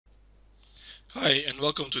Hi and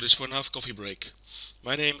welcome to this ForNav coffee break.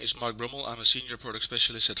 My name is Mark Brummel, I'm a Senior Product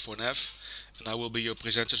Specialist at ForNav and I will be your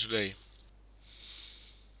presenter today.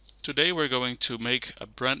 Today we're going to make a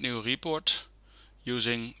brand new report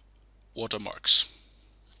using watermarks.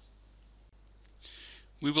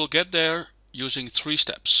 We will get there using 3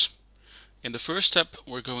 steps. In the first step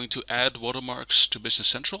we're going to add watermarks to Business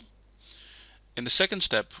Central. In the second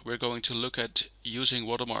step we're going to look at using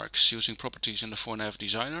watermarks using properties in the ForNav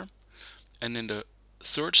Designer. And in the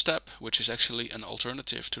third step, which is actually an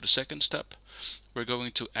alternative to the second step, we're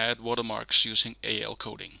going to add watermarks using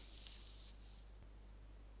Alcode.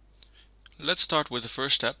 Let's start with the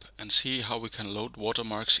first step and see how we can load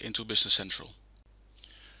watermarks into Business Central.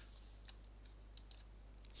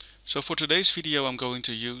 So for today's video I'm going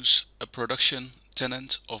to use a production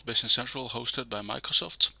tenant of Business Central hosted by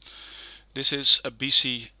Microsoft. This is a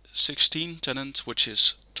BC16 tenant, which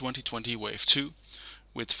is 2020 Wave 2.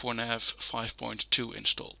 With ForNav 5.2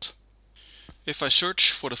 installed. If I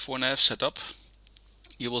search for the ForNav setup,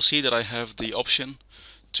 you will see that I have the option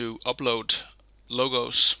to upload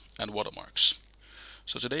logos and watermarks.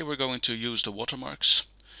 So today we're going to use the watermarks,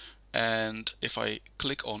 and if I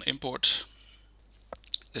click on import,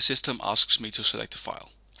 the system asks me to select a file.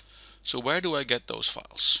 So where do I get those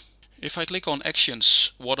files? If I click on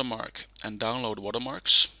Actions, Watermark and Download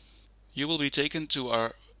Watermarks, you will be taken to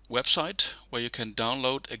our website where you can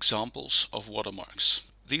download examples of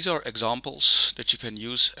watermarks. These are examples that you can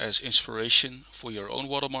use as inspiration for your own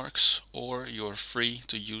watermarks, or you're free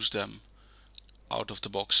to use them out of the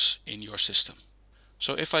box in your system.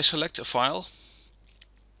 So if I select a file,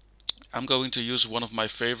 I'm going to use one of my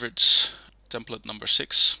favorites, template number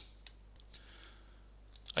 6.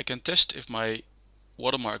 I can test if my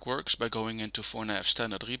watermark works by going into ForNav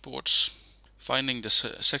Standard Reports, finding the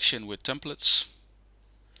section with templates,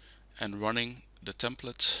 and running the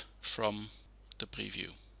template from the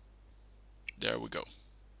preview. There we go.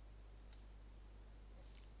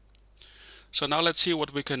 So now let's see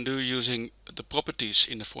what we can do using the properties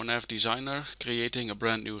in the ForNav Designer, creating a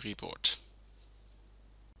brand new report.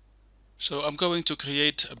 So I'm going to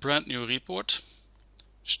create a brand new report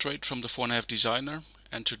straight from the ForNav Designer,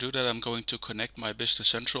 and to do that I'm going to connect my Business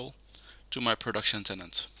Central to my production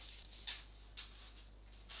tenant.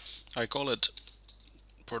 I call it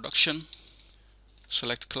production,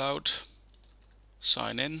 select cloud,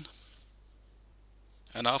 sign in,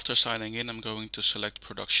 and after signing in I'm going to select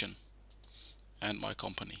production and my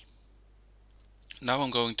company. Now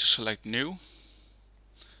I'm going to select new.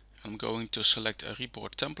 I'm going to select a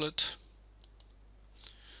report template,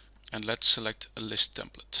 and let's select a list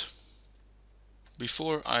template.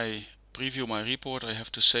 Before I preview my report I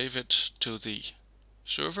have to save it to the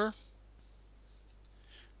server.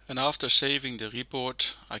 And after saving the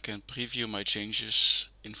report, I can preview my changes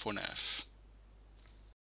in ForNav.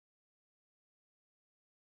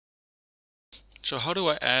 So how do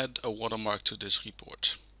I add a watermark to this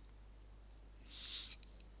report?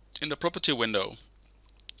 In the property window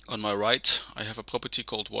on my right, I have a property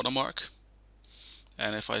called watermark.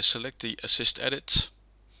 And if I select the assist edit,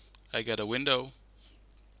 I get a window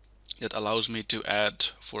that allows me to add,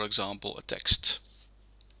 for example, a text.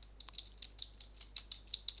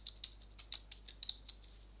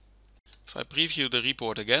 If I preview the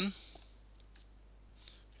report again,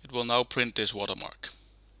 it will now print this watermark.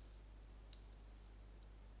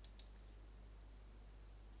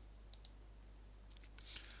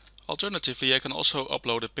 Alternatively, I can also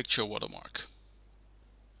upload a picture watermark.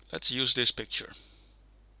 Let's use this picture.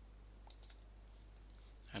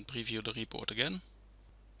 And preview the report again.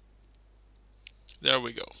 There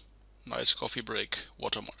we go. Nice coffee break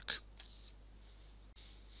watermark.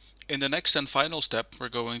 In the next and final step, we're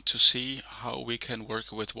going to see how we can work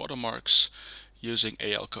with watermarks using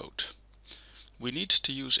Alcode. We need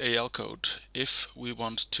to use Alcode if we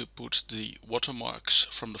want to put the watermarks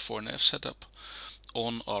from the ForNav setup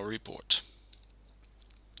on our report.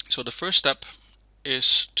 So the first step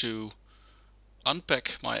is to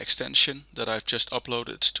unpack my extension that I've just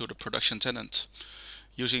uploaded to the production tenant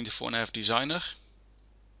using the ForNav Designer.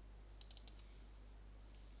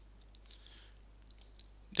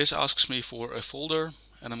 This asks me for a folder,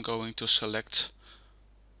 and I'm going to select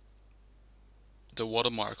the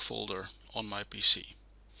watermark folder on my PC.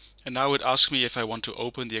 And now it asks me if I want to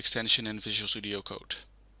open the extension in Visual Studio Code.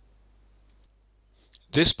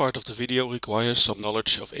 This part of the video requires some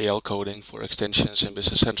knowledge of AL coding for extensions in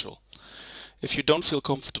Business Central. If you don't feel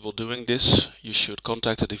comfortable doing this, you should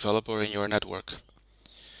contact a developer in your network.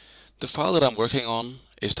 The file that I'm working on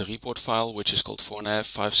is the report file, which is called ForNav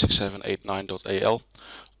 56789.al,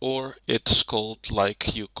 or it's called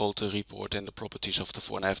like you called the report in the properties of the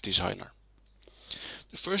ForNav Designer.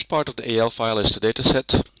 The first part of the AL file is the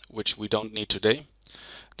dataset, which we don't need today.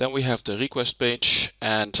 Then we have the request page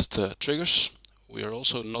and the triggers. We are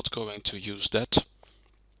also not going to use that.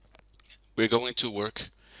 We're going to work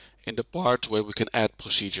in the part where we can add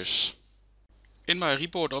procedures. In my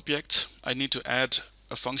report object, I need to add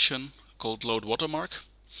a function called load watermark.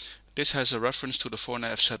 This has a reference to the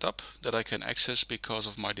 4nav setup that I can access because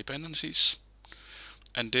of my dependencies.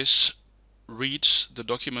 And this reads the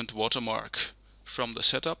document watermark from the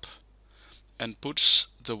setup and puts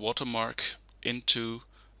the watermark into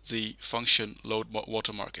the function load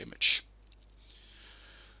watermark image.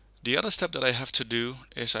 The other step that I have to do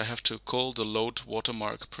is I have to call the load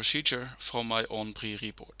watermark procedure from my on-pre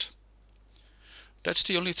report. That's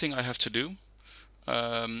the only thing I have to do.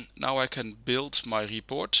 Now I can build my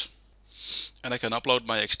report and I can upload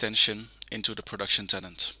my extension into the production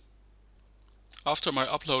tenant. After my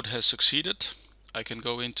upload has succeeded, I can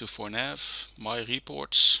go into 4nav, my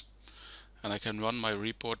reports, and I can run my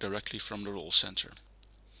report directly from the role center.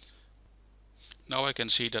 Now I can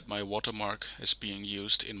see that my watermark is being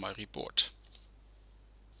used in my report.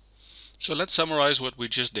 So let's summarize what we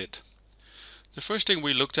just did. The first thing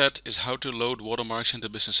we looked at is how to load watermarks into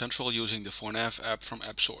Business Central using the 4nav app from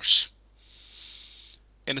AppSource.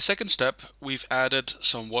 In the second step, we've added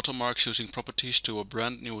some watermarks using properties to a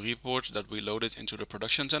brand new report that we loaded into the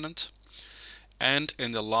production tenant. And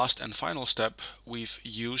in the last and final step, we've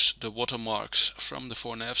used the watermarks from the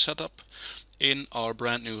 4nav setup in our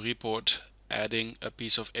brand new report, adding a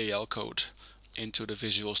piece of Alcode into the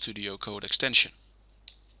Visual Studio Code extension.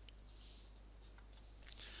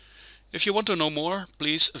 If you want to know more,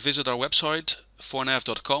 please visit our website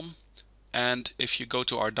 4nav.com, and if you go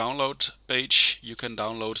to our download page, you can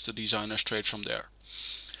download the designer straight from there.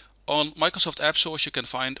 On Microsoft AppSource you can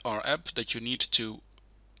find our app that you need to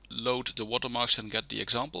load the watermarks and get the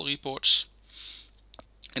example reports.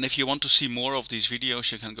 And if you want to see more of these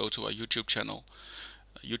videos, you can go to our YouTube channel,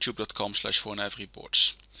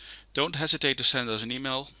 youtube.com/4navreports. Don't hesitate to send us an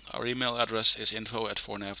email. Our email address is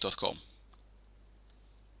info@4nav.com.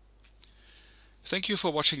 Thank you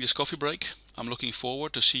for watching this coffee break. I'm looking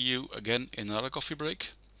forward to see you again in another coffee break.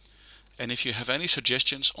 And if you have any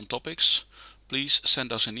suggestions on topics, please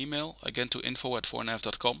send us an email again to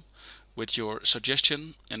info@4nav.com with your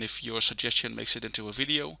suggestion. And if your suggestion makes it into a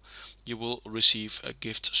video, you will receive a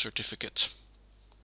gift certificate.